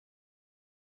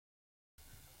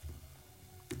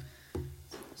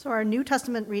So our New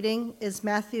Testament reading is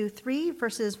Matthew 3,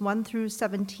 verses 1 through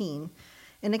 17,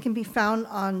 and it can be found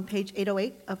on page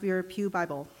 808 of your Pew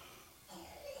Bible.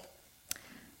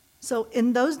 So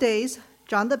in those days,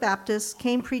 John the Baptist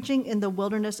came preaching in the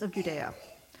wilderness of Judea.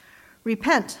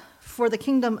 Repent, for the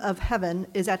kingdom of heaven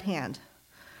is at hand.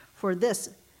 For this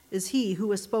is he who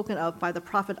was spoken of by the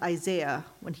prophet Isaiah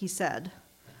when he said,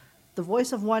 "The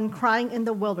voice of one crying in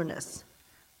the wilderness,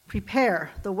 prepare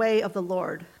the way of the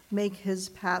Lord, make his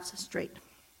paths straight."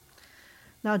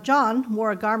 Now John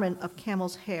wore a garment of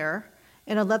camel's hair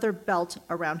and a leather belt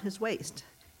around his waist,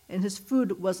 and his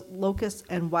food was locusts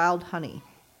and wild honey.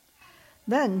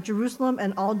 Then Jerusalem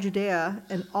and all Judea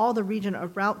and all the region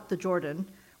around the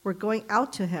Jordan were going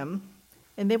out to him,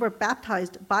 and they were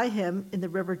baptized by him in the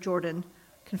river Jordan,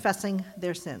 confessing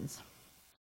their sins.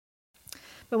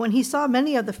 But when he saw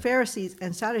many of the Pharisees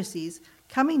and Sadducees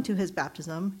coming to his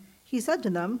baptism, he said to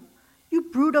them, "You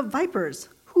brood of vipers,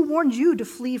 who warned you to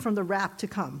flee from the wrath to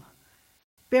come?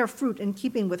 Bear fruit in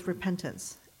keeping with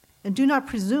repentance, and do not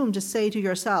presume to say to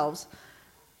yourselves,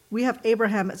 'We have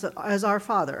Abraham as our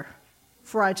father.'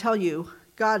 For I tell you,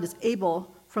 God is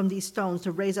able from these stones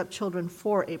to raise up children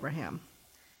for Abraham.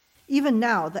 Even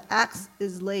now the axe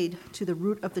is laid to the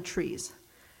root of the trees.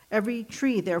 Every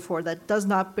tree, therefore, that does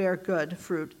not bear good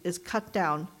fruit is cut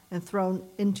down and thrown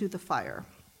into the fire.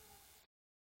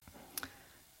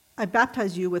 I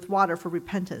baptize you with water for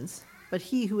repentance, but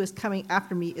he who is coming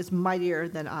after me is mightier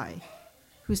than I,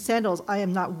 whose sandals I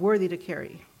am not worthy to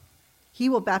carry. He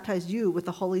will baptize you with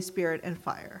the Holy Spirit and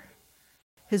fire.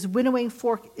 His winnowing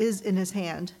fork is in his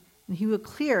hand, and he will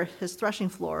clear his threshing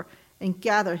floor and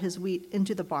gather his wheat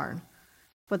into the barn,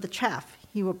 but the chaff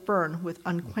he will burn with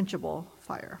unquenchable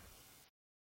fire."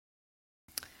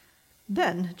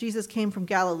 Then Jesus came from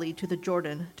Galilee to the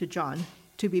Jordan to John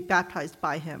to be baptized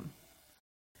by him.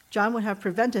 John would have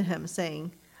prevented him,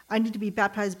 saying, "I need to be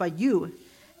baptized by you,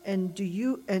 and do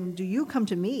you come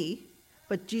to me?"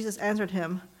 But Jesus answered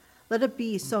him, "Let it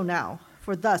be so now,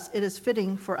 for thus it is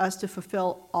fitting for us to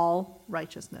fulfill all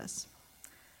righteousness."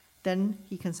 Then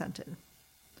he consented.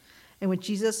 And when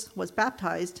Jesus was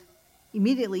baptized,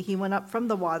 immediately he went up from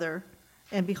the water,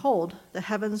 and behold, the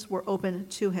heavens were opened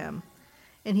to him.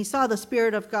 And he saw the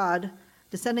Spirit of God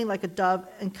descending like a dove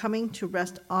and coming to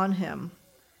rest on him.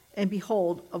 And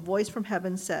behold, a voice from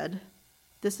heaven said,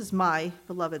 "This is my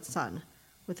beloved Son,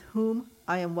 with whom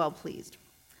I am well pleased."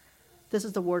 This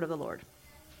is the word of the Lord.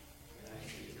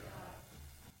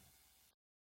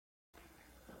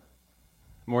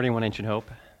 Morning, One Ancient Hope.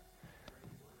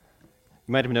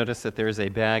 You might have noticed that there's a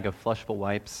bag of flushable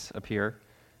wipes up here.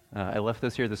 I left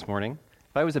those here this morning.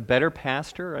 If I was a better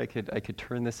pastor, I could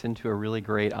turn this into a really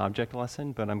great object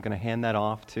lesson, but I'm going to hand that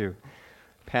off to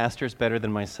pastors better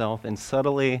than myself and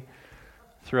subtly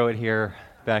throw it here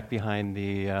back behind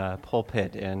the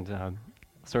pulpit and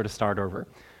sort of start over.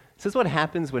 This is what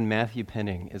happens when Matthew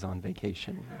Penning is on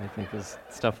vacation, I think, is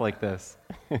stuff like this.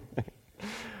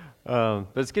 But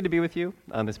it's good to be with you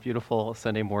on this beautiful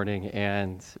Sunday morning.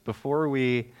 And before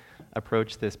we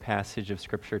approach this passage of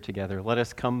Scripture together, let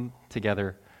us come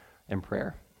together in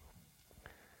prayer.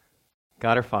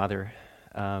 God our Father,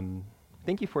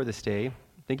 thank you for this day.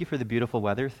 Thank you for the beautiful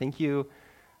weather. Thank you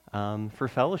for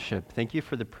fellowship. Thank you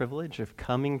for the privilege of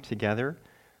coming together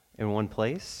in one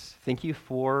place. Thank you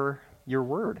for your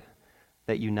word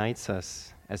that unites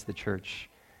us as the church.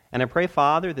 And I pray,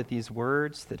 Father, that these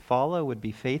words that follow would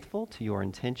be faithful to your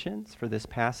intentions for this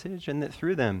passage, and that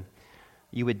through them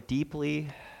you would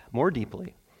more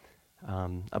deeply,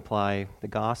 apply the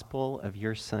gospel of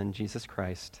your Son, Jesus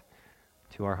Christ,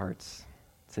 to our hearts.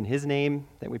 It's in his name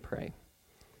that we pray.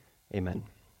 Amen.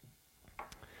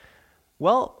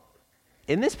 Well,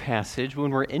 in this passage, when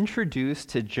we're introduced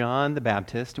to John the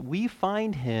Baptist, we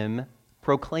find him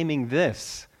proclaiming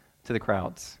this to the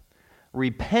crowds: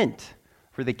 "Repent,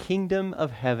 for the kingdom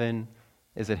of heaven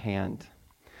is at hand."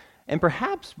 And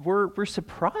perhaps we're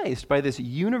surprised by this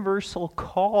universal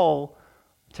call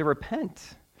to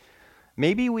repent.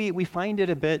 Maybe we find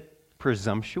it a bit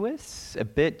presumptuous, a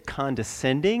bit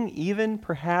condescending, even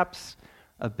perhaps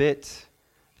a bit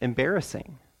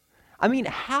embarrassing. I mean,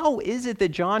 how is it that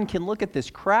John can look at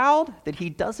this crowd that he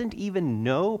doesn't even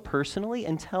know personally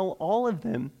and tell all of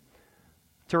them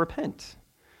to repent?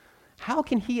 How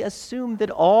can he assume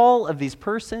that all of these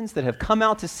persons that have come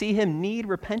out to see him need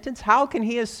repentance? How can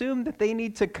he assume that they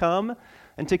need to come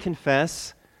and to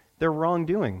confess their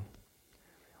wrongdoing?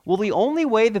 Well, the only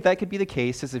way that could be the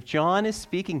case is if John is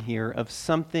speaking here of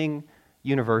something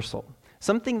universal,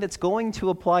 something that's going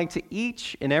to apply to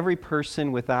each and every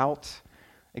person without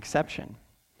exception.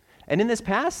 And in this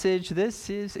passage, this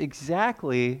is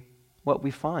exactly what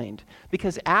we find.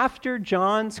 Because after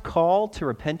John's call to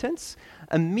repentance,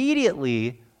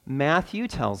 immediately Matthew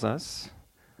tells us,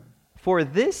 "For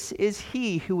this is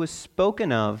he who was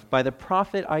spoken of by the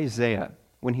prophet Isaiah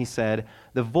when he said,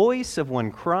 'The voice of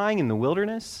one crying in the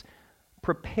wilderness,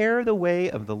 prepare the way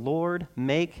of the Lord,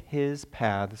 make his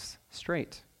paths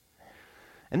straight.'"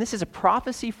 And this is a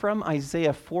prophecy from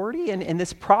Isaiah 40, and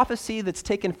this prophecy that's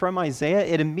taken from Isaiah,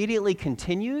 it immediately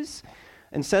continues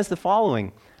and says the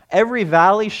following: "Every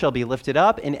valley shall be lifted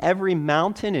up, and every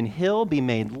mountain and hill be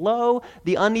made low.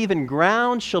 The uneven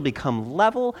ground shall become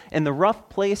level, and the rough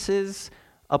places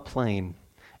a plain.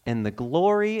 And the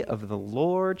glory of the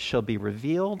Lord shall be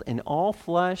revealed, and all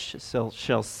flesh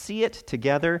shall see it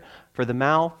together, for the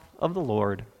mouth of the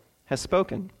Lord has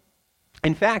spoken."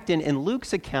 In fact, in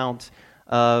Luke's account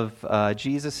of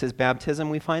Jesus' baptism,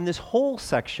 we find this whole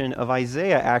section of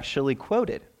Isaiah actually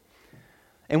quoted.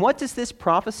 And what does this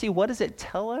prophecy, what does it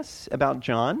tell us about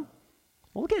John?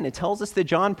 Well, again, it tells us that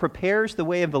John prepares the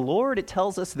way of the Lord. It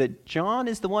tells us that John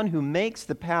is the one who makes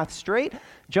the path straight.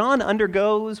 John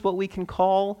undergoes what we can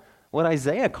call, what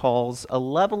Isaiah calls, a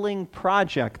leveling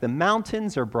project. The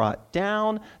mountains are brought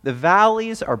down, the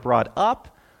valleys are brought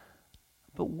up.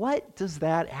 But what does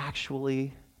that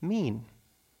actually mean?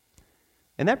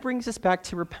 And that brings us back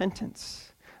to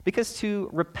repentance. Because to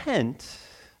repent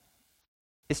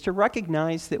is to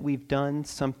recognize that we've done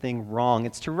something wrong.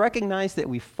 It's to recognize that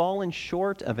we've fallen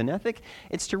short of an ethic.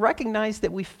 It's to recognize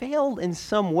that we failed in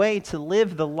some way to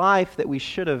live the life that we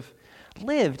should have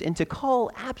lived. And to call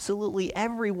absolutely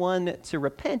everyone to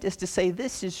repent is to say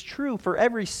this is true for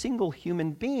every single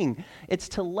human being. It's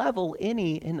to level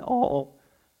any and all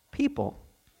people.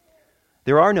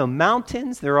 There are no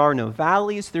mountains, there are no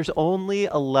valleys, there's only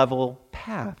a level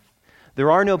path.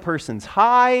 There are no persons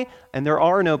high, and there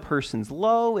are no persons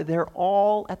low. They're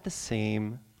all at the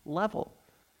same level.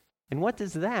 And what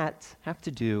does that have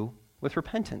to do with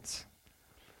repentance?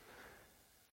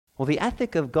 Well, the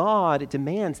ethic of God, it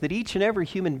demands that each and every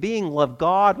human being love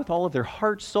God with all of their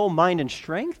heart, soul, mind, and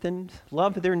strength, and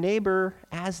love their neighbor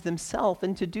as themselves.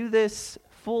 And to do this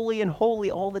fully and wholly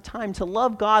all the time, to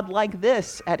love God like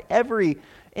this at every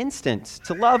instant,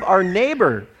 to love our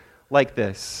neighbor like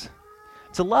this,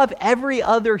 to love every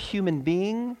other human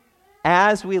being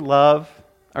as we love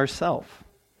ourselves.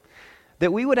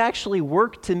 That we would actually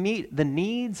work to meet the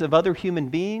needs of other human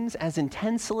beings as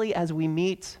intensely as we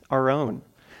meet our own.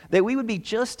 That we would be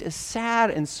just as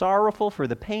sad and sorrowful for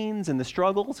the pains and the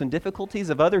struggles and difficulties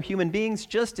of other human beings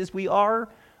just as we are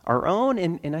our own.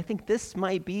 And I think this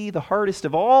might be the hardest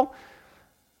of all,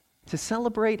 to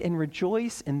celebrate and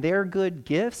rejoice in their good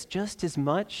gifts just as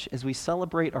much as we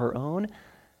celebrate our own,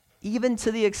 even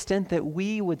to the extent that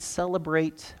we would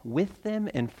celebrate with them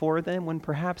and for them when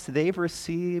perhaps they've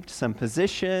received some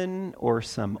position or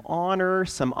some honor,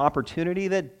 some opportunity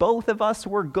that both of us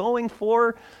were going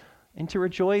for, and to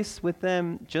rejoice with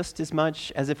them just as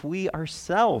much as if we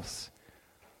ourselves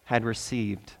had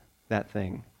received that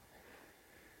thing.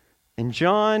 And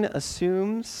John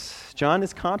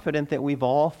is confident that we've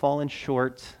all fallen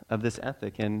short of this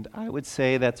ethic, and I would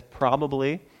say that's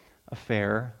probably a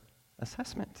fair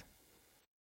assessment.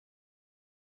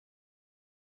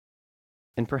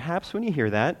 And perhaps when you hear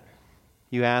that,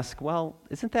 you ask, well,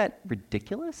 isn't that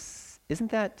ridiculous?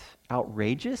 Isn't that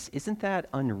outrageous? Isn't that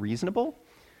unreasonable?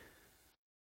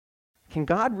 Can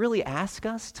God really ask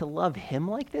us to love him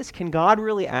like this? Can God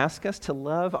really ask us to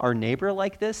love our neighbor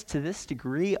like this to this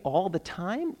degree all the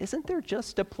time? Isn't there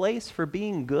just a place for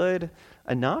being good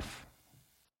enough?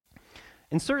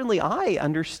 And certainly I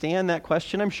understand that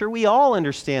question. I'm sure we all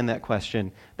understand that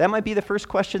question. That might be the first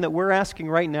question that we're asking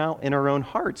right now in our own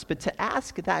hearts. But to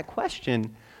ask that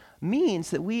question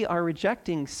means that we are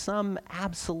rejecting some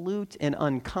absolute and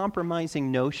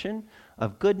uncompromising notion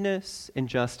of goodness and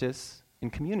justice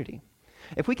and community.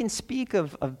 If we can speak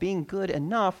of being good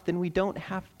enough, then we don't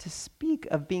have to speak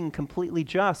of being completely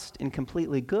just and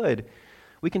completely good.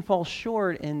 We can fall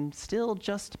short and still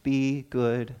just be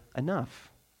good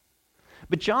enough.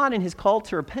 But John, in his call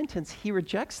to repentance, he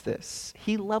rejects this.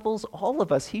 He levels all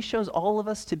of us. He shows all of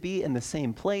us to be in the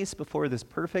same place before this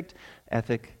perfect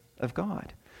ethic of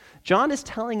God. John is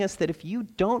telling us that if you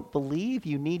don't believe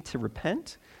you need to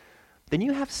repent, then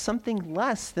you have something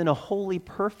less than a wholly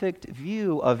perfect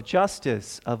view of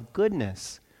justice, of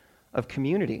goodness, of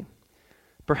community.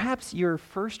 Perhaps your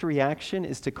first reaction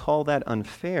is to call that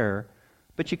unfair,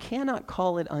 but you cannot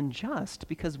call it unjust,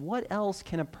 because what else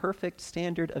can a perfect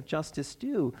standard of justice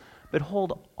do but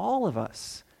hold all of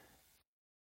us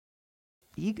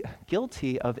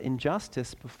guilty of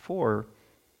injustice before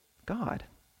God?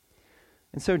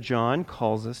 And so John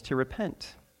calls us to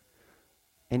repent.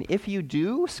 And if you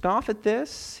do scoff at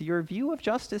this, your view of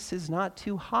justice is not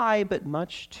too high, but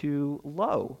much too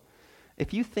low.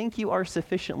 If you think you are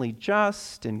sufficiently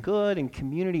just and good and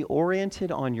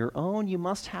community-oriented on your own, you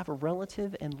must have a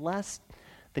relative and less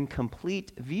than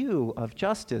complete view of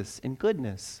justice and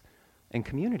goodness and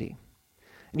community.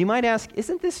 And you might ask,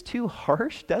 isn't this too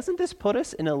harsh? Doesn't this put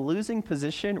us in a losing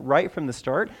position right from the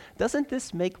start? Doesn't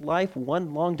this make life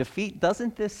one long defeat?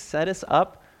 Doesn't this set us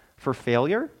up for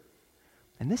failure?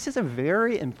 And this is a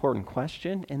very important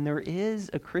question, and there is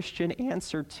a Christian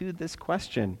answer to this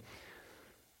question.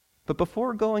 But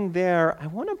before going there, I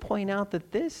want to point out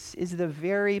that this is the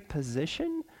very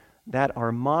position that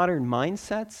our modern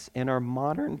mindsets and our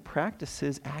modern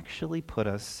practices actually put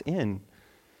us in.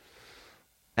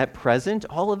 At present,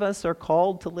 all of us are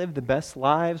called to live the best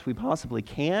lives we possibly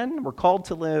can. We're called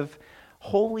to live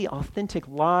holy, authentic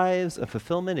lives of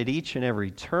fulfillment at each and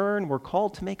every turn. We're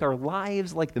called to make our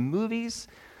lives like the movies.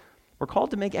 We're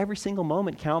called to make every single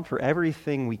moment count for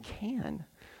everything we can.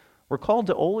 We're called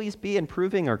to always be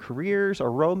improving our careers,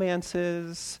 our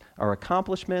romances, our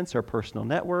accomplishments, our personal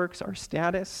networks, our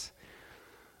status.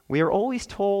 We are always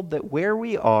told that where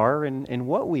we are and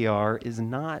what we are is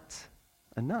not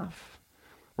enough.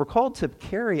 We're called to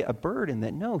carry a burden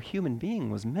that no human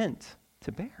being was meant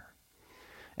to bear.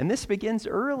 And this begins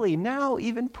early. Now,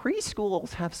 even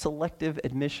preschools have selective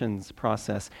admissions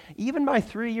process. Even by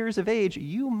 3 years of age,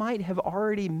 you might have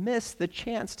already missed the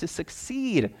chance to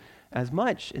succeed as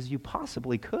much as you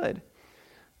possibly could.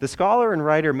 The scholar and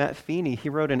writer Matt Feeney, he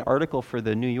wrote an article for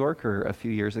The New Yorker a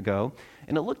few years ago,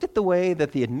 and it looked at the way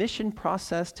that the admission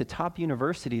process to top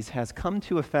universities has come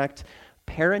to affect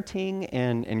parenting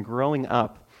and growing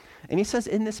up. And he says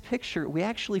in this picture, we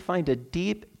actually find a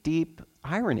deep, deep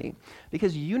irony,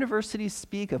 because universities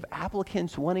speak of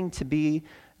applicants wanting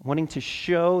to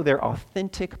show their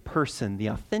authentic person,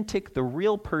 the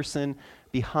real person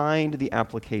behind the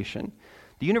application.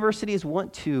 The universities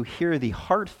want to hear the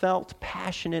heartfelt,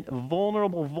 passionate,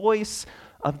 vulnerable voice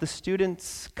of the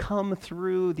students come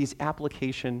through these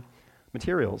application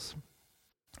materials.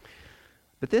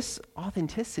 But this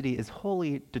authenticity is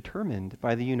wholly determined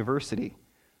by the university.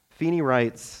 Feeney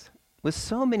writes, with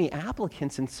so many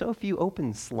applicants and so few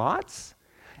open slots,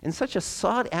 and such a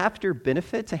sought-after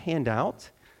benefit to hand out,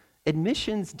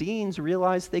 admissions deans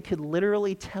realized they could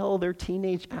literally tell their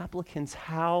teenage applicants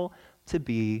how to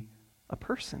be a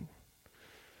person.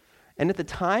 And at the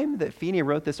time that Feeney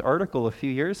wrote this article a few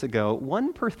years ago,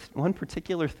 one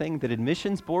particular thing that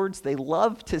admissions boards, they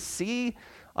love to see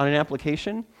on an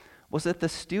application was that the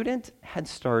student had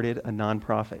started a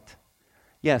nonprofit.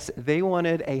 Yes, they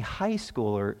wanted a high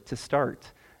schooler to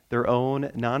start their own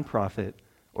nonprofit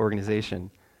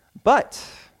organization. But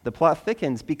the plot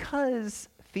thickens because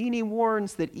Feeney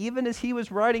warns that even as he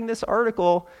was writing this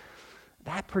article,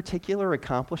 that particular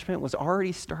accomplishment was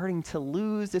already starting to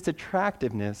lose its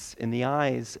attractiveness in the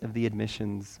eyes of the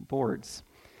admissions boards.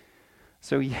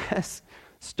 So yes,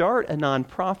 start a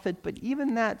nonprofit, but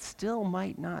even that still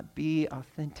might not be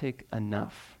authentic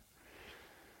enough.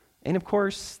 And of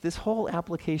course, this whole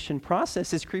application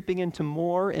process is creeping into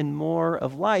more and more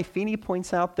of life. Feeney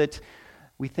points out that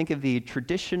we think of the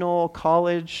traditional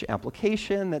college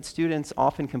application that students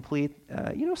often complete,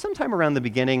 sometime around the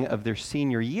beginning of their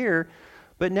senior year.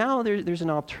 But now there's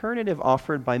an alternative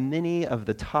offered by many of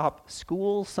the top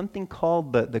schools, something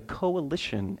called the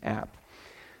Coalition app.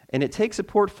 And it takes a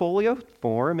portfolio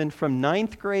form, and from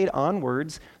 9th grade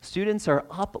onwards, students are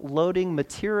uploading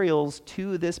materials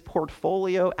to this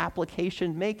portfolio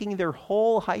application, making their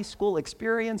whole high school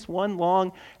experience one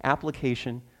long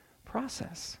application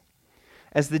process.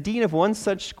 As the dean of one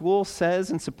such school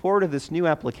says in support of this new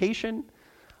application,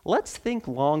 let's think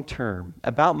long term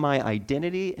about my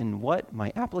identity and what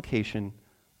my application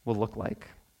will look like.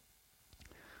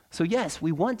 So yes,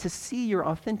 we want to see your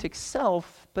authentic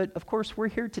self, but of course we're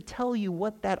here to tell you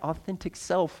what that authentic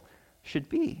self should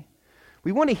be.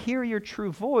 We want to hear your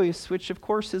true voice, which of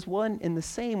course is one and the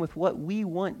same with what we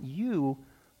want you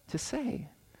to say.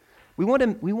 We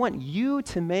want you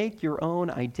to make your own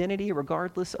identity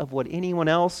regardless of what anyone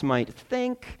else might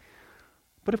think.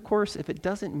 But of course, if it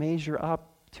doesn't measure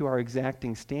up to our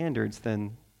exacting standards,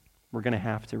 then we're going to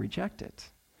have to reject it.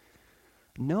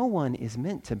 No one is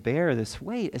meant to bear this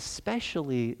weight,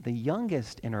 especially the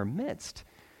youngest in our midst.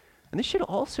 And this should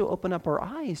also open up our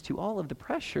eyes to all of the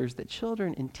pressures that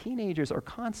children and teenagers are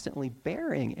constantly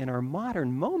bearing in our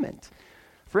modern moment.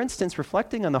 For instance,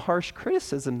 reflecting on the harsh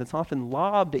criticism that's often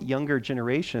lobbed at younger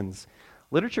generations,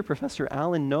 Literature professor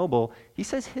Alan Noble, he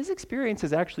says his experience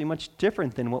is actually much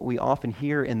different than what we often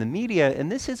hear in the media,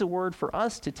 and this is a word for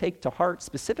us to take to heart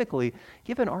specifically,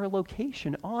 given our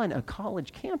location on a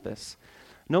college campus.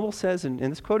 Noble says, and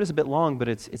this quote is a bit long, but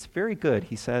it's very good.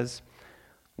 He says,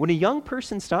 "When a young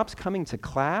person stops coming to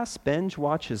class, binge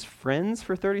watches Friends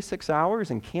for 36 hours,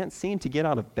 and can't seem to get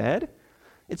out of bed,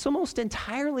 it's almost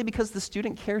entirely because the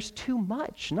student cares too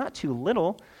much, not too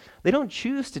little. They don't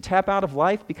choose to tap out of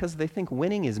life because they think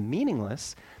winning is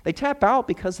meaningless. They tap out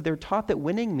because they're taught that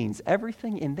winning means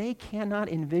everything, and they cannot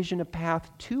envision a path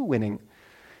to winning.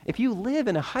 If you live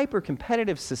in a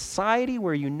hyper-competitive society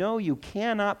where you know you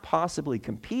cannot possibly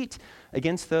compete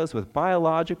against those with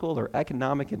biological or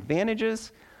economic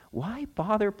advantages, why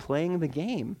bother playing the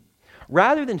game?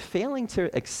 Rather than failing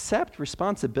to accept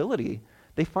responsibility,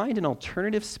 they find an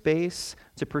alternative space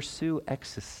to pursue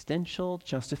existential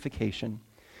justification.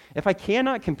 If I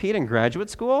cannot compete in graduate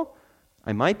school,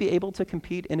 I might be able to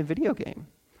compete in a video game.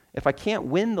 If I can't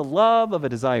win the love of a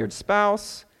desired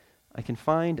spouse, I can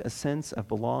find a sense of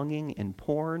belonging in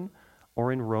porn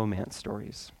or in romance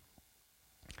stories.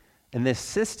 In this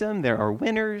system, there are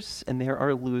winners and there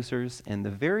are losers, and the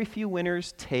very few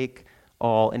winners take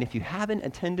all. And if you haven't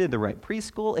attended the right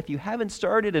preschool, if you haven't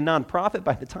started a nonprofit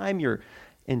by the time you're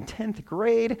in 10th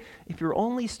grade, if you're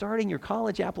only starting your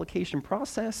college application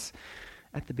process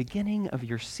at the beginning of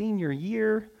your senior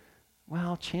year,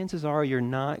 well, chances are you're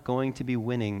not going to be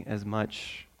winning as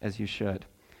much as you should.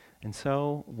 And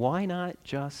so, why not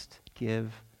just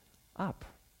give up?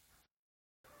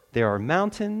 There are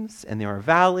mountains and there are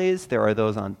valleys. There are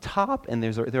those on top and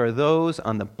there are those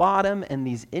on the bottom. And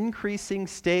these increasing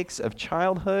stakes of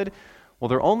childhood, well,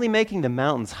 they're only making the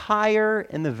mountains higher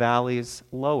and the valleys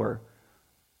lower.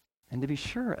 And to be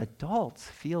sure, adults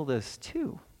feel this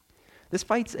too. This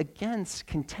fights against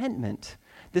contentment.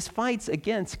 This fights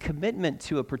against commitment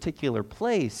to a particular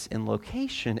place and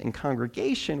location and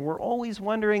congregation. We're always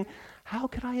wondering, how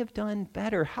could I have done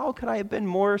better? How could I have been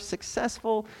more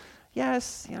successful?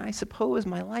 Yes, I suppose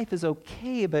my life is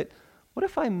okay, but what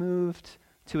if I moved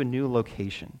to a new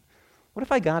location? What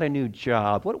if I got a new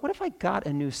job? What if I got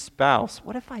a new spouse?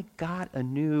 What if I got a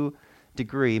new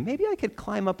degree? Maybe I could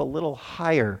climb up a little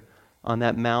higher on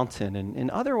that mountain. And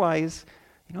otherwise,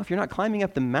 if you're not climbing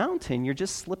up the mountain, you're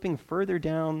just slipping further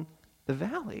down the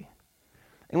valley.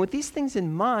 And with these things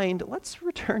in mind, let's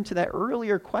return to that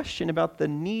earlier question about the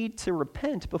need to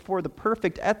repent before the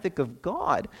perfect ethic of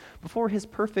God, before his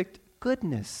perfect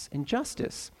goodness and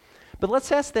justice. But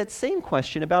let's ask that same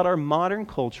question about our modern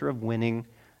culture of winning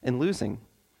and losing.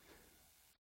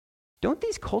 Don't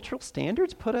these cultural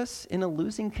standards put us in a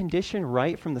losing condition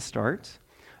right from the start?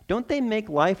 Don't they make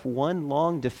life one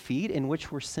long defeat in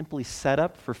which we're simply set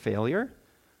up for failure?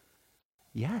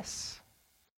 Yes.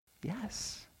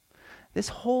 Yes. This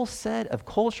whole set of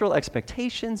cultural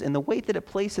expectations and the weight that it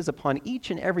places upon each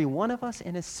and every one of us,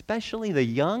 and especially the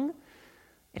young,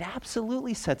 it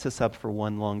absolutely sets us up for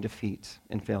one long defeat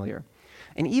and failure.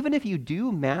 And even if you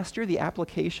do master the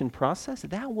application process,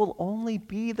 that will only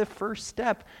be the first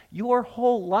step. Your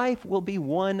whole life will be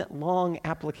one long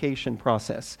application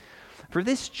process. For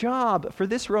this job, for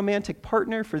this romantic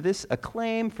partner, for this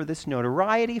acclaim, for this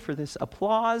notoriety, for this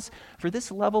applause, for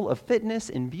this level of fitness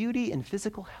and beauty and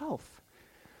physical health.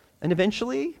 And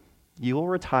eventually, you will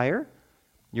retire,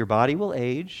 your body will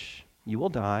age, you will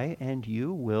die, and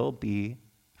you will be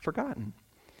forgotten.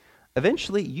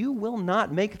 Eventually, you will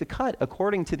not make the cut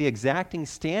according to the exacting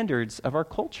standards of our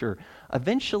culture.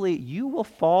 Eventually, you will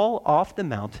fall off the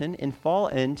mountain and fall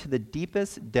into the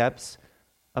deepest depths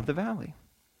of the valley.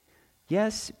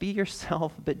 Yes, be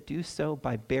yourself, but do so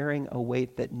by bearing a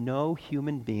weight that no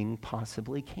human being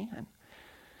possibly can.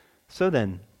 So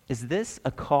then, is this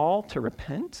a call to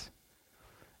repent?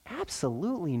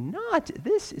 Absolutely not.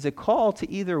 This is a call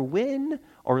to either win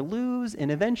or lose,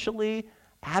 and eventually,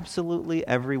 absolutely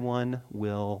everyone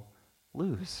will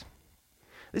lose.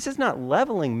 This is not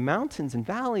leveling mountains and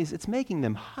valleys, it's making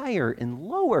them higher and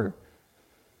lower.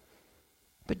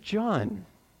 But John's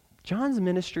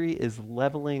ministry is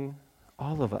leveling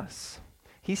all of us.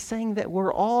 He's saying that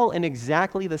we're all in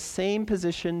exactly the same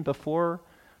position before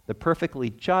the perfectly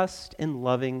just and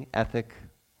loving ethic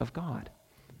of God.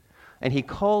 And he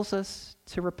calls us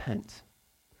to repent.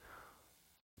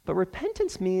 But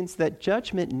repentance means that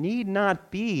judgment need not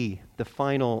be the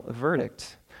final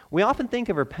verdict. We often think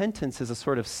of repentance as a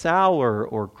sort of sour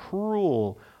or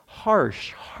cruel,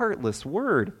 harsh, heartless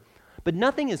word. But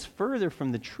nothing is further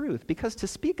from the truth, because to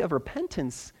speak of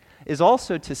repentance is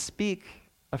also to speak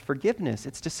of forgiveness.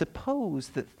 It's to suppose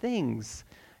that things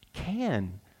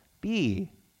can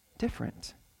be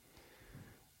different.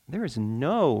 There is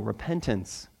no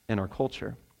repentance in our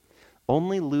culture,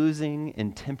 only losing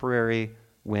and temporary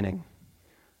winning,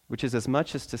 which is as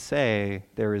much as to say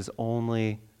there is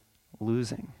only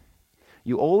losing.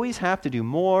 You always have to do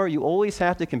more. You always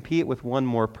have to compete with one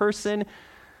more person.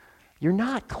 You're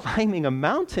not climbing a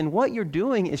mountain. What you're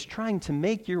doing is trying to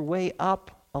make your way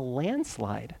up a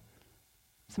landslide.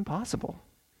 It's impossible.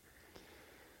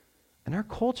 And our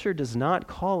culture does not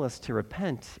call us to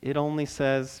repent. It only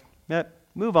says,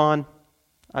 move on.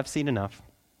 I've seen enough.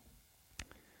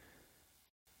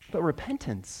 But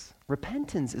repentance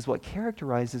is what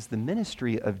characterizes the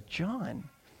ministry of John.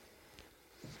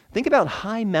 Think about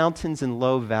high mountains and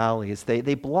low valleys.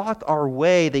 They block our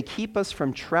way. They keep us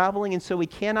from traveling, and so we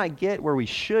cannot get where we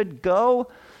should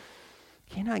go,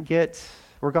 cannot get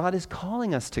where God is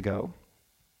calling us to go.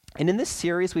 And in this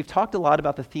series, we've talked a lot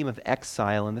about the theme of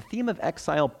exile, and the theme of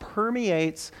exile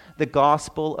permeates the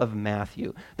Gospel of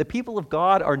Matthew. The people of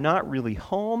God are not really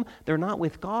home. They're not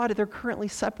with God. They're currently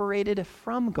separated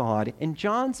from God. And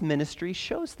John's ministry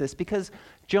shows this because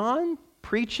John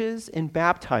preaches and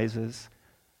baptizes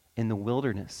in the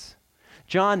wilderness.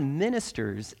 John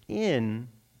ministers in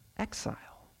exile.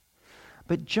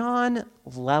 But John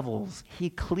levels. He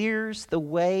clears the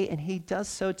way, and he does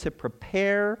so to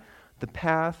prepare the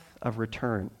path of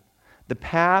return. The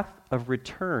path of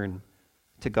return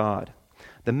to God.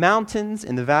 The mountains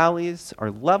and the valleys are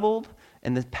leveled,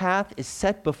 and the path is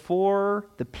set before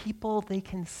the people. They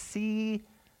can see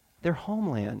their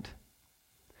homeland.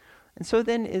 And so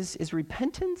then is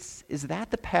repentance, is that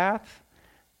the path?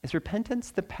 Is repentance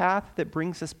the path that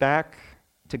brings us back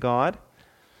to God?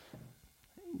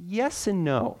 Yes and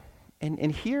no.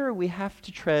 And here we have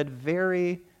to tread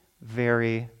very,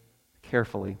 very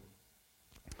carefully.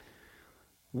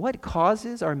 What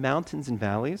causes our mountains and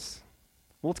valleys?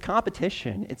 Well, it's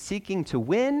competition. It's seeking to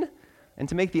win and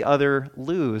to make the other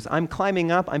lose. I'm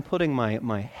climbing up. I'm putting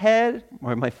my head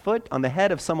or my foot on the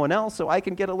head of someone else so I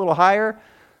can get a little higher.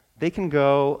 They can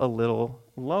go a little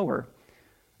lower.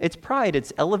 It's pride.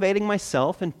 It's elevating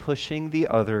myself and pushing the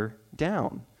other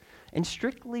down. And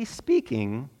strictly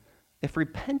speaking, if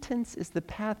repentance is the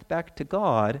path back to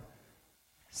God,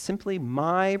 simply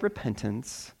my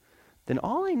repentance, then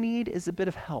all I need is a bit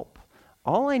of help.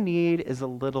 All I need is a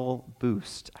little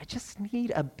boost. I just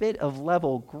need a bit of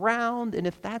level ground, and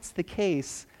if that's the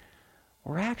case,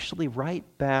 we're actually right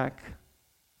back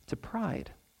to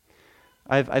pride.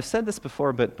 I've said this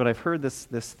before, but I've heard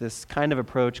this kind of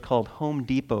approach called Home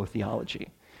Depot theology.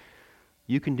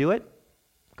 You can do it,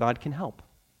 God can help.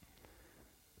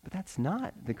 But that's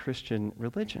not the Christian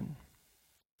religion.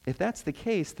 If that's the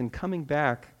case, then coming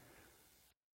back,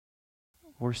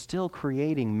 we're still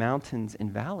creating mountains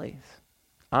and valleys.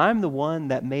 I'm the one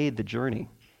that made the journey.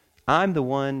 I'm the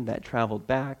one that traveled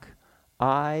back.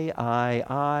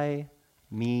 I,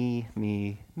 me.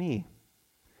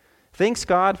 Thanks,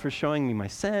 God, for showing me my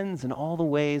sins and all the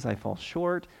ways I fall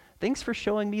short. Thanks for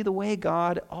showing me the way,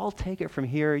 God. I'll take it from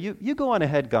here. You go on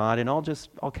ahead, God, and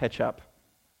I'll catch up.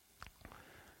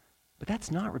 But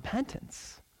that's not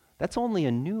repentance. That's only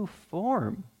a new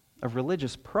form of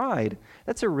religious pride.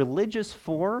 That's a religious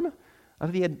form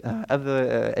of the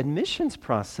admissions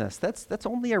process. That's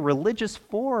only a religious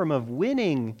form of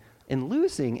winning and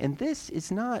losing, and this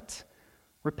is not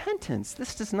repentance.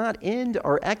 This does not end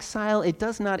our exile. It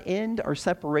does not end our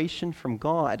separation from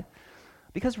God.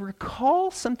 Because recall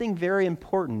something very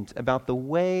important about the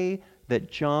way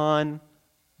that John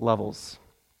levels.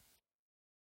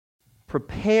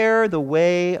 Prepare the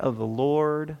way of the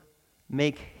Lord,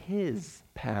 make his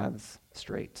paths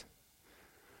straight.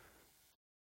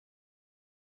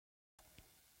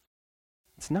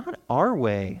 It's not our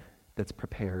way that's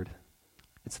prepared.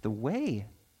 It's the way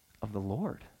of the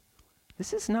Lord.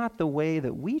 This is not the way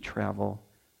that we travel.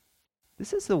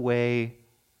 This is the way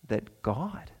that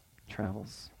God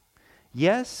travels.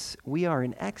 Yes, we are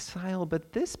in exile,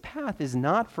 but this path is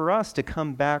not for us to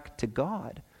come back to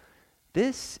God.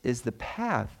 This is the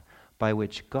path by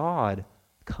which God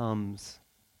comes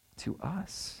to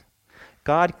us.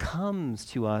 God comes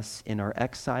to us in our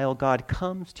exile. God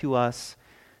comes to us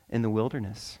in the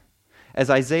wilderness. As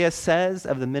Isaiah says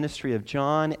of the ministry of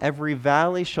John, every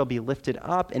valley shall be lifted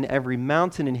up, and every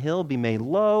mountain and hill be made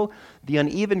low. The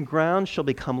uneven ground shall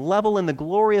become level, and the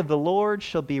glory of the Lord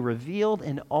shall be revealed,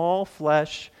 and all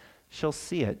flesh shall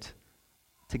see it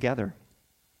together.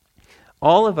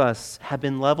 All of us have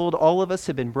been leveled, all of us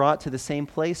have been brought to the same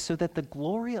place so that the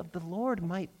glory of the Lord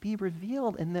might be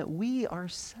revealed and that we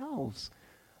ourselves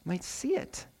might see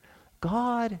it.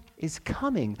 God is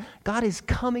coming. God is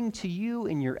coming to you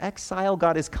in your exile.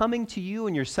 God is coming to you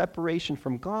in your separation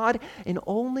from God. And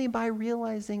only by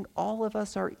realizing all of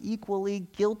us are equally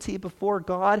guilty before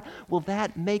God will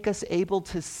that make us able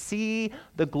to see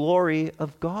the glory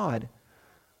of God.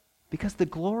 Because the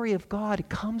glory of God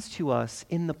comes to us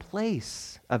in the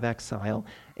place of exile.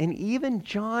 And even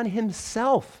John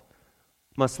himself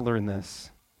must learn this.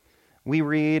 We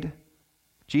read,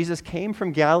 Jesus came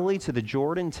from Galilee to the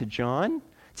Jordan to John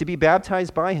to be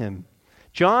baptized by him.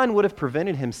 John would have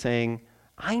prevented him saying,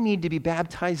 I need to be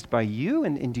baptized by you,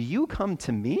 and do you come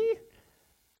to me?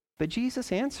 But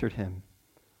Jesus answered him,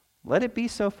 let it be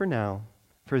so for now,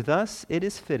 for thus it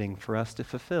is fitting for us to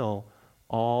fulfill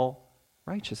all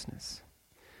righteousness.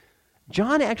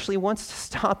 John actually wants to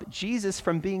stop Jesus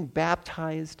from being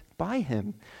baptized by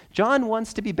him. John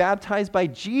wants to be baptized by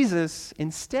Jesus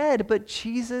instead, but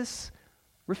Jesus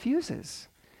refuses.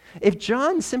 If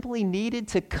John simply needed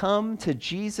to come to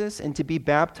Jesus and to be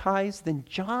baptized, then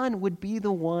John would be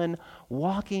the one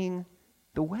walking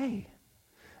the way.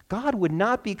 God would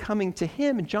not be coming to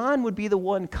him. John would be the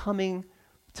one coming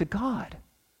to God.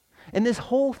 And this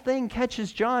whole thing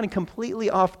catches John completely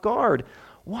off guard.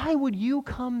 Why would you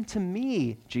come to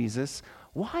me, Jesus?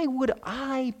 Why would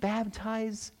I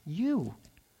baptize you?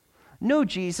 No,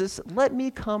 Jesus, let me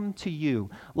come to you.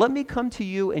 Let me come to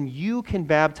you and you can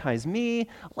baptize me.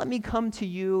 Let me come to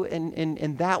you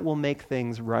and that will make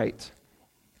things right.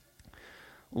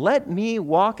 Let me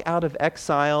walk out of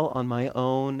exile on my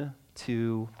own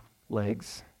two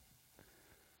legs.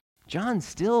 John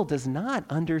still does not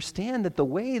understand that the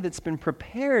way that's been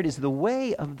prepared is the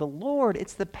way of the Lord.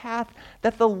 It's the path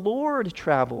that the Lord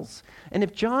travels. And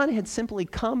if John had simply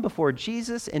come before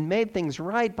Jesus and made things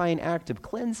right by an act of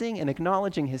cleansing and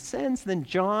acknowledging his sins, then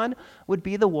John would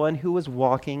be the one who was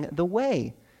walking the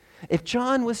way. If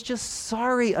John was just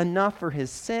sorry enough for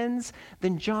his sins,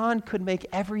 then John could make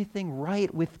everything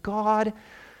right with God.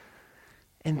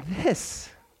 And this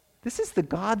is the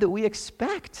God that we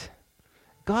expect.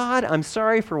 God, I'm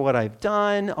sorry for what I've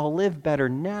done. I'll live better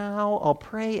now. I'll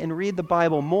pray and read the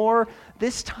Bible more.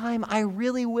 This time I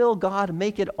really will, God,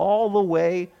 make it all the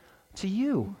way to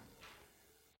you.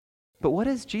 But what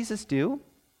does Jesus do?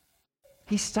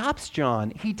 He stops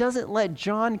John. He doesn't let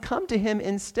John come to him.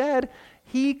 Instead,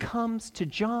 he comes to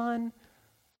John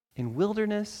in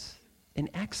wilderness, in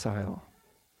exile.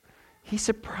 He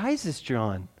surprises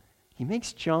John. He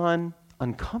makes John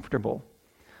uncomfortable.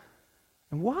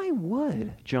 And why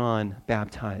would John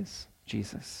baptize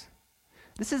Jesus?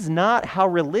 This is not how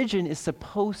religion is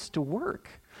supposed to work.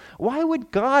 Why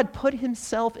would God put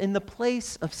himself in the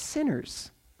place of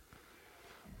sinners?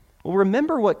 Well,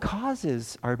 remember what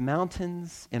causes our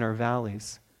mountains and our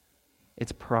valleys.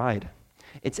 It's pride.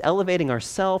 It's elevating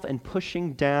ourselves and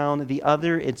pushing down the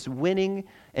other. It's winning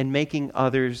and making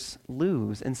others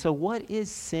lose. And so what is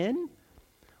sin?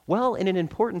 Well, in an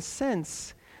important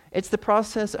sense, it's the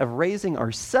process of raising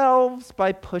ourselves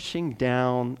by pushing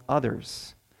down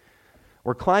others.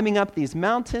 We're climbing up these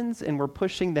mountains and we're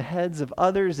pushing the heads of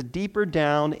others deeper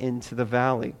down into the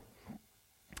valley.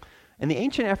 And the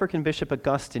ancient African bishop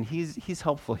Augustine, he's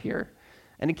helpful here.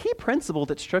 And a key principle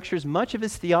that structures much of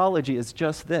his theology is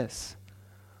just this.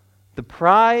 The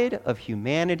pride of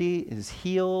humanity is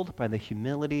healed by the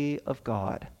humility of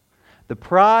God. The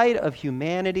pride of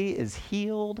humanity is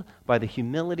healed by the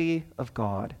humility of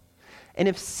God. And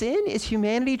if sin is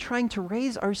humanity trying to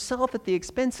raise ourselves at the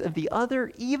expense of the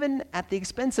other, even at the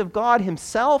expense of God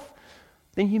himself,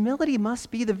 then humility must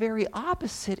be the very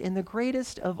opposite, and the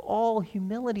greatest of all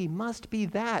humility must be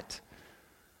that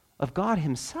of God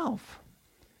himself.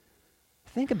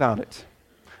 Think about it.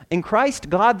 In Christ,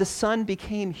 God the Son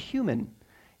became human.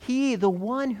 He, the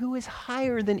one who is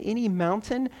higher than any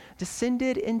mountain,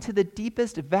 descended into the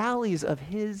deepest valleys of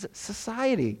his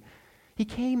society. He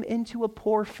came into a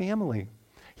poor family.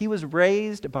 He was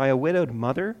raised by a widowed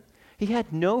mother. He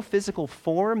had no physical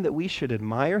form that we should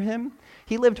admire him.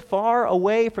 He lived far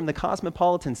away from the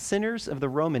cosmopolitan sinners of the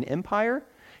Roman Empire.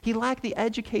 He lacked the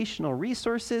educational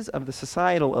resources of the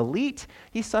societal elite.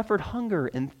 He suffered hunger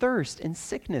and thirst and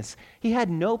sickness. He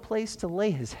had no place to lay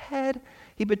his head.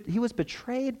 He was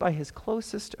betrayed by his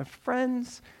closest of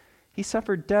friends. He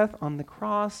suffered death on the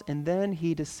cross, and then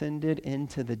he descended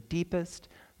into the deepest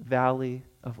valley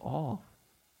of all,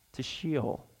 to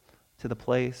Sheol, to the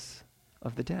place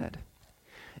of the dead.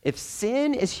 If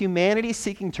sin is humanity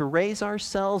seeking to raise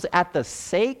ourselves at the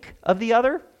sake of the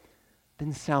other,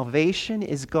 then salvation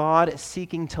is God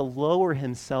seeking to lower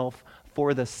himself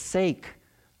for the sake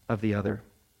of the other.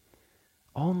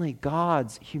 Only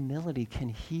God's humility can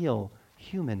heal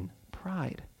human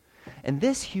pride. And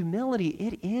this humility,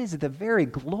 it is the very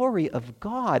glory of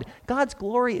God. God's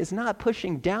glory is not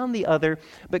pushing down the other,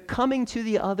 but coming to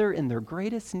the other in their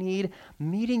greatest need,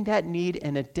 meeting that need,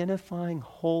 and identifying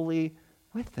wholly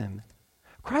with them.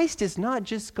 Christ is not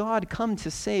just God come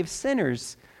to save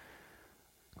sinners.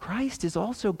 Christ is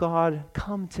also God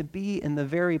come to be in the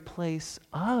very place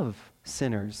of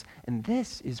sinners. And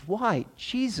this is why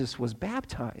Jesus was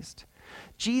baptized.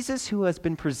 Jesus, who has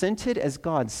been presented as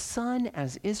God's Son,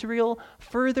 as Israel,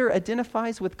 further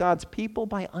identifies with God's people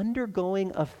by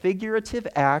undergoing a figurative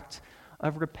act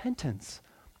of repentance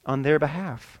on their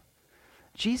behalf.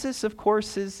 Jesus, of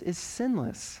course, is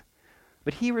sinless,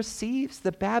 but he receives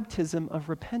the baptism of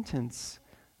repentance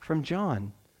from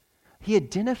John. He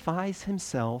identifies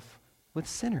himself with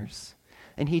sinners,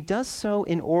 and he does so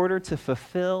in order to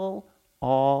fulfill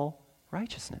all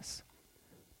righteousness.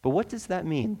 But what does that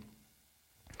mean?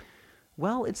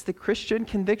 Well, it's the Christian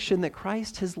conviction that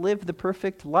Christ has lived the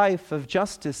perfect life of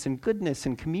justice and goodness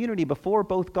and community before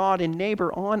both God and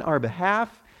neighbor on our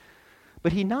behalf.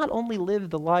 But he not only lived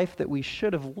the life that we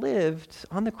should have lived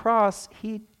on the cross,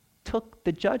 he took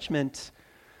the judgment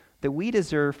that we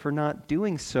deserve for not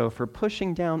doing so, for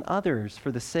pushing down others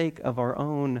for the sake of our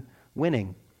own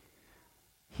winning.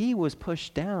 He was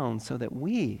pushed down so that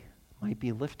we might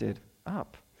be lifted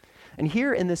up. And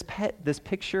here in this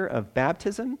picture of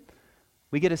baptism,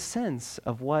 we get a sense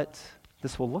of what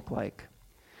this will look like.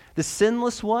 The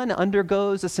sinless one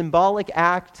undergoes a symbolic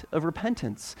act of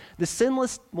repentance. The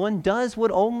sinless one does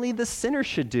what only the sinner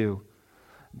should do.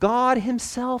 God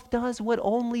himself does what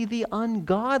only the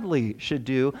ungodly should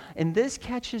do. And this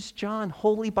catches John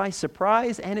wholly by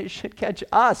surprise, and it should catch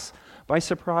us by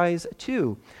surprise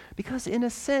too. Because in a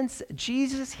sense,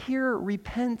 Jesus here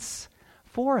repents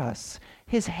for us.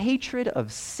 His hatred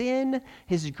of sin,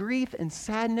 his grief and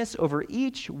sadness over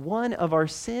each one of our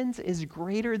sins is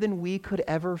greater than we could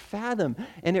ever fathom,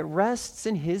 and it rests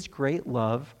in his great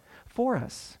love for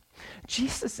us.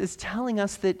 Jesus is telling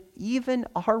us that even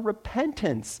our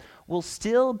repentance will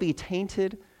still be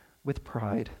tainted with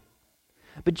pride.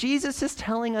 But Jesus is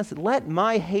telling us, let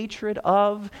my hatred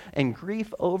of and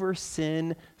grief over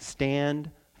sin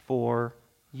stand for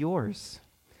yours.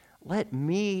 Let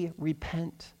me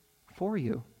repent for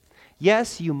you.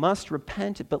 Yes, you must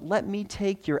repent, but let me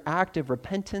take your act of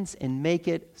repentance and make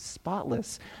it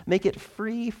spotless. Make it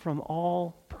free from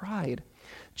all pride.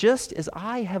 Just as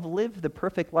I have lived the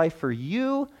perfect life for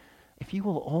you, if you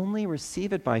will only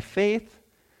receive it by faith,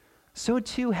 so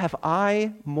too have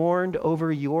I mourned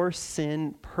over your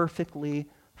sin perfectly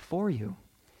for you,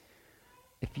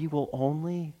 if you will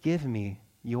only give me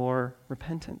your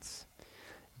repentance.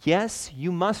 Yes,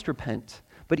 you must repent,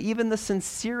 but even the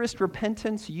sincerest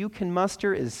repentance you can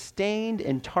muster is stained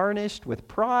and tarnished with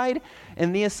pride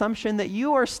and the assumption that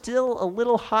you are still a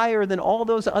little higher than all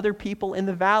those other people in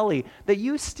the valley, that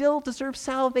you still deserve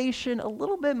salvation a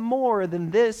little bit more than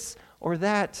this or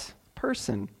that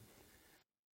person.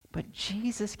 But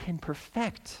Jesus can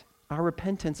perfect our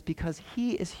repentance because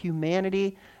he is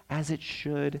humanity as it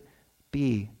should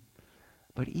be.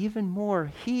 But even more,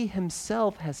 he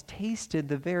himself has tasted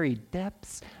the very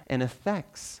depths and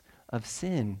effects of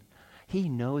sin. He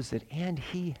knows it and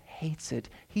he hates it.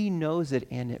 He knows it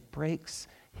and it breaks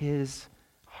his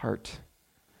heart.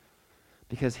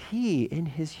 Because he, in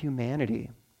his humanity,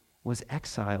 was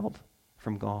exiled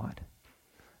from God.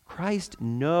 Christ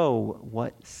knows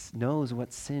what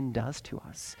sin does to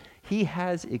us. He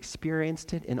has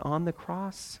experienced it, and on the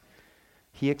cross,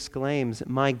 he exclaims,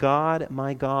 my God,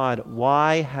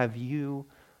 why have you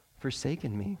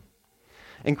forsaken me?"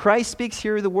 And Christ speaks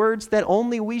here the words that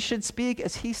only we should speak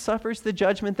as he suffers the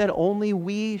judgment that only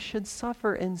we should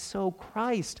suffer. And so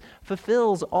Christ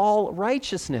fulfills all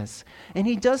righteousness. And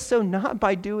he does so not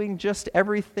by doing just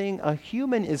everything a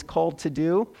human is called to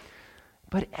do,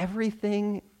 but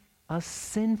everything a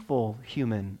sinful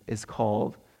human is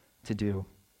called to do.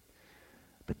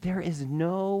 But there is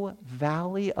no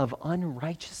valley of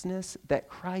unrighteousness that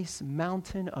Christ's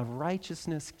mountain of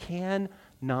righteousness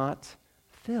cannot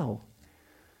fill.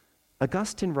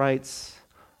 Augustine writes,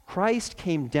 Christ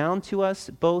came down to us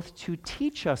both to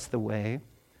teach us the way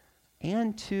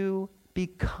and to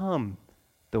become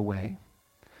the way.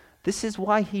 This is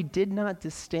why he did not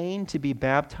disdain to be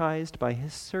baptized by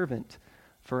his servant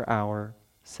for our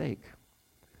sake.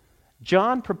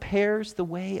 John prepares the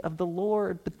way of the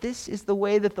Lord, but this is the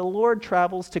way that the Lord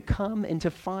travels to come and to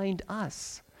find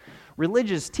us.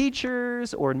 Religious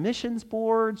teachers or missions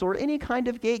boards or any kind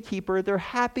of gatekeeper, they're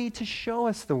happy to show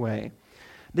us the way.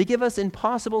 They give us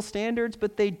impossible standards,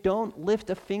 but they don't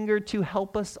lift a finger to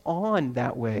help us on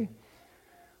that way.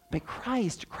 But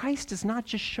Christ does not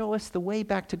just show us the way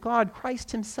back to God.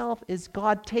 Christ himself is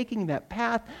God taking that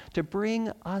path to bring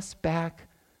us back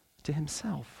to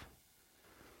himself.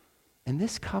 And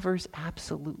this covers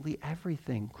absolutely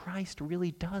everything. Christ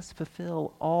really does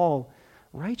fulfill all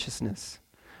righteousness.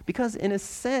 Because in a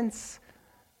sense,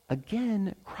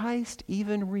 again, Christ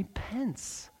even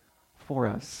repents for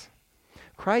us.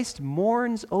 Christ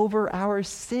mourns over our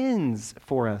sins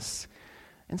for us.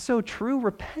 And so true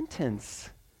repentance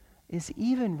is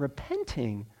even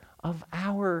repenting of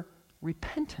our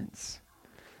repentance.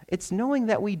 It's knowing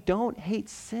that we don't hate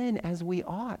sin as we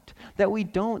ought, that we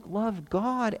don't love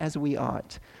God as we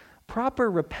ought. Proper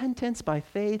repentance by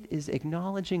faith is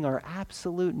acknowledging our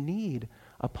absolute need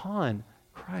upon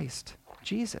Christ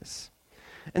Jesus.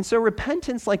 And so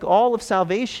repentance, like all of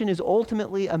salvation, is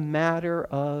ultimately a matter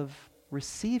of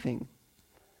receiving.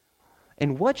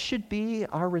 And what should be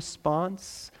our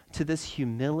response to this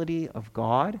humility of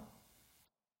God?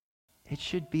 It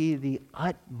should be the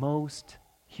utmost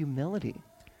humility.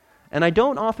 And I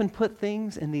don't often put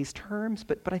things in these terms,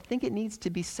 but I think it needs to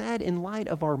be said in light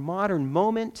of our modern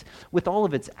moment with all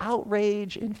of its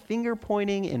outrage and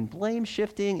finger-pointing and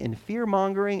blame-shifting and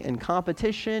fear-mongering and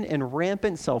competition and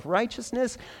rampant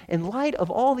self-righteousness. In light of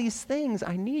all these things,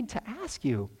 I need to ask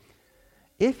you,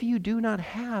 if you do not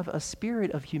have a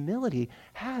spirit of humility,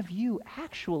 have you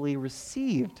actually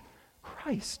received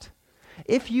Christ?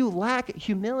 If you lack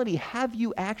humility, have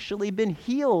you actually been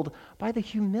healed by the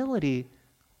humility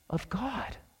of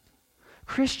God?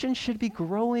 Christians should be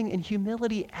growing in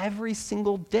humility every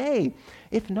single day.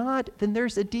 If not, then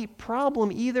there's a deep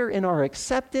problem either in our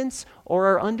acceptance or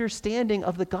our understanding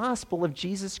of the gospel of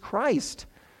Jesus Christ.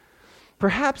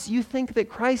 Perhaps you think that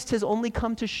Christ has only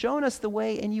come to show us the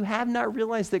way, and you have not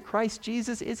realized that Christ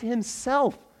Jesus is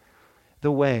himself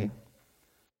the way.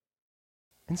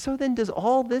 And so then, does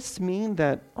all this mean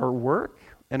that our work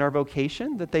and our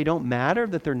vocation, that they don't matter,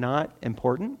 that they're not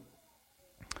important?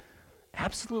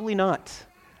 Absolutely not.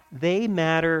 They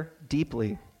matter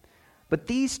deeply. But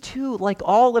these two, like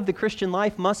all of the Christian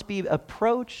life, must be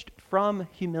approached from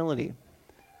humility.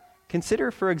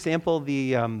 Consider, for example,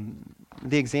 the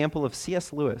example of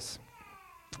C.S. Lewis.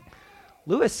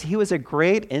 Lewis, he was a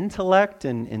great intellect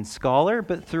and scholar,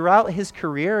 but throughout his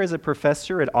career as a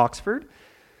professor at Oxford,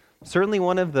 certainly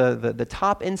one of the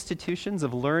top institutions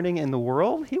of learning in the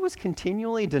world, he was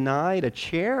continually denied a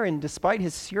chair, and despite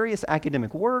his serious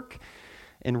academic work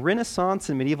in Renaissance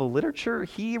and medieval literature,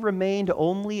 he remained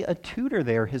only a tutor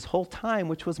there his whole time,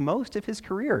 which was most of his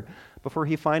career, before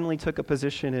he finally took a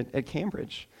position at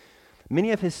Cambridge.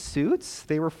 Many of his suits,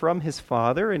 they were from his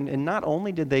father, and not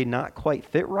only did they not quite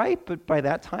fit right, but by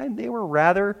that time they were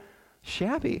rather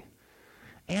shabby.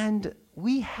 And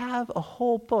we have a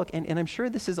whole book, and I'm sure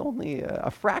this is only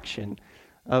a fraction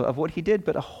of what he did,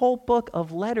 but a whole book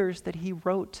of letters that he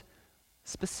wrote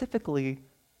specifically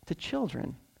to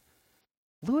children.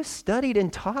 Lewis studied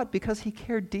and taught because he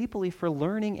cared deeply for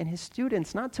learning and his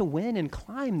students, not to win and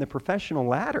climb the professional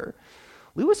ladder.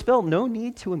 Lewis felt no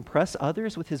need to impress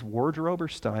others with his wardrobe or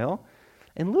style,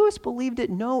 and Lewis believed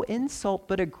it no insult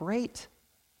but a great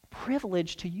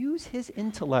privilege to use his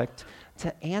intellect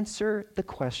to answer the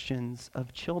questions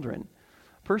of children,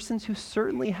 persons who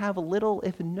certainly have little,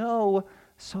 if no,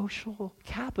 social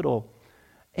capital.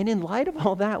 And in light of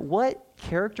all that, what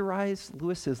characterized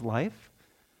Lewis's life?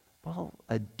 Well,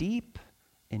 a deep,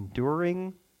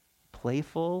 enduring,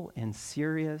 playful, and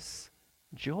serious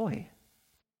joy.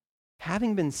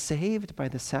 Having been saved by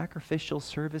the sacrificial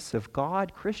service of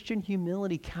God, Christian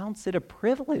humility counts it a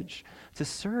privilege to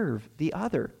serve the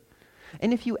other.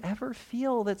 And if you ever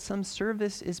feel that some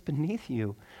service is beneath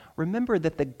you, remember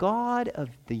that the God of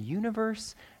the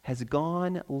universe has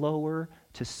gone lower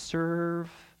to serve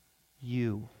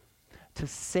you, to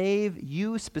save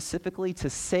you specifically, to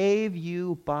save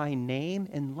you by name,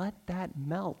 and let that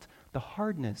melt the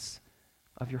hardness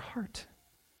of your heart.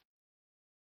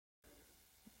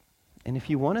 And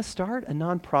if you want to start a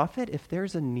nonprofit, if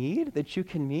there's a need that you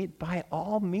can meet, by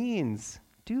all means,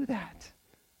 do that.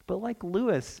 But like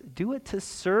Lewis, do it to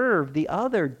serve the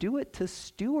other. Do it to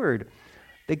steward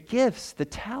the gifts, the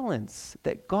talents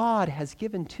that God has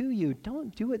given to you.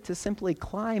 Don't do it to simply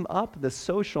climb up the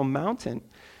social mountain.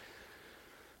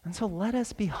 And so let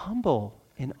us be humble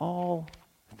in all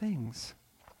things.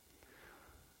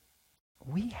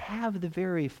 We have the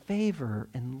very favor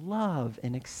and love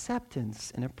and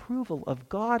acceptance and approval of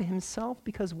God himself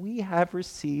because we have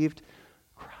received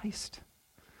Christ.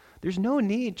 There's no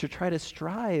need to try to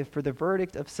strive for the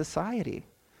verdict of society.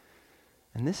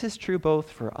 And this is true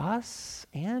both for us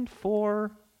and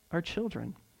for our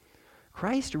children.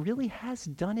 Christ really has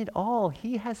done it all.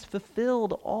 He has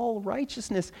fulfilled all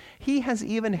righteousness. He has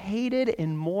even hated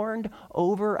and mourned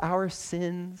over our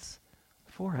sins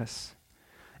for us.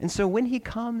 And so when he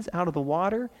comes out of the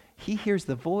water, he hears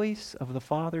the voice of the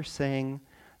Father saying,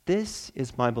 "This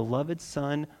is my beloved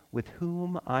Son, with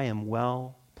whom I am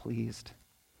well pleased."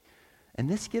 And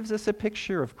this gives us a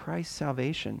picture of Christ's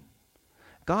salvation.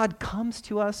 God comes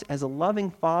to us as a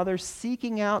loving Father,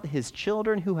 seeking out his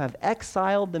children who have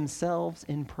exiled themselves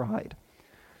in pride.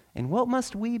 And what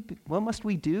must we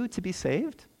do to be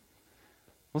saved?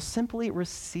 Well, simply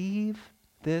receive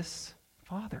this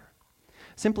Father.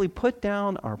 Simply put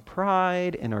down our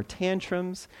pride and our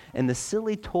tantrums and the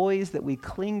silly toys that we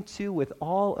cling to with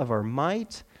all of our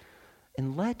might,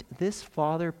 and let this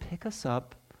Father pick us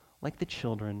up like the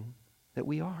children that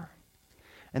we are.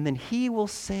 And then he will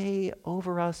say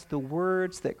over us the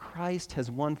words that Christ has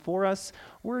won for us,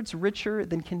 words richer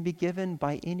than can be given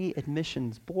by any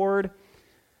admissions board.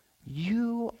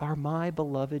 "You are my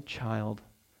beloved child,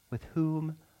 with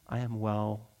whom I am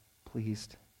well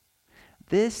pleased."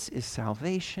 This is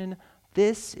salvation.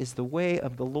 This is the way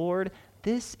of the Lord.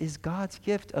 This is God's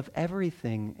gift of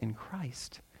everything in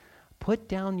Christ. Put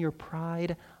down your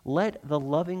pride. Let the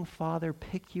loving Father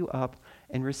pick you up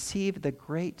and receive the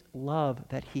great love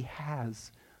that he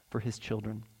has for his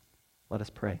children. Let us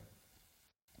pray.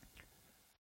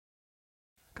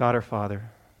 God our Father,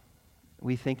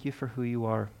 we thank you for who you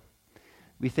are.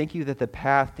 We thank you that the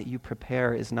path that you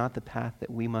prepare is not the path that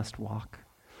we must walk,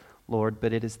 Lord,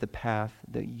 but it is the path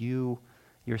that you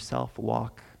yourself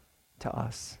walk to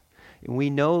us. And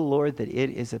we know, Lord, that it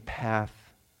is a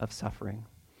path of suffering.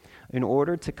 In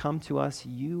order to come to us,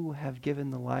 you have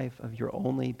given the life of your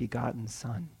only begotten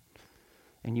Son,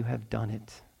 and you have done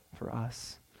it for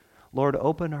us. Lord,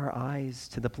 open our eyes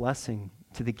to the blessing,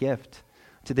 to the gift,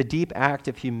 to the deep act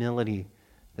of humility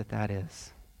that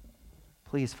is.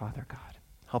 Please, Father God,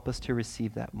 help us to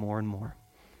receive that more and more.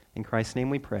 In Christ's name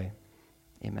we pray.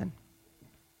 Amen.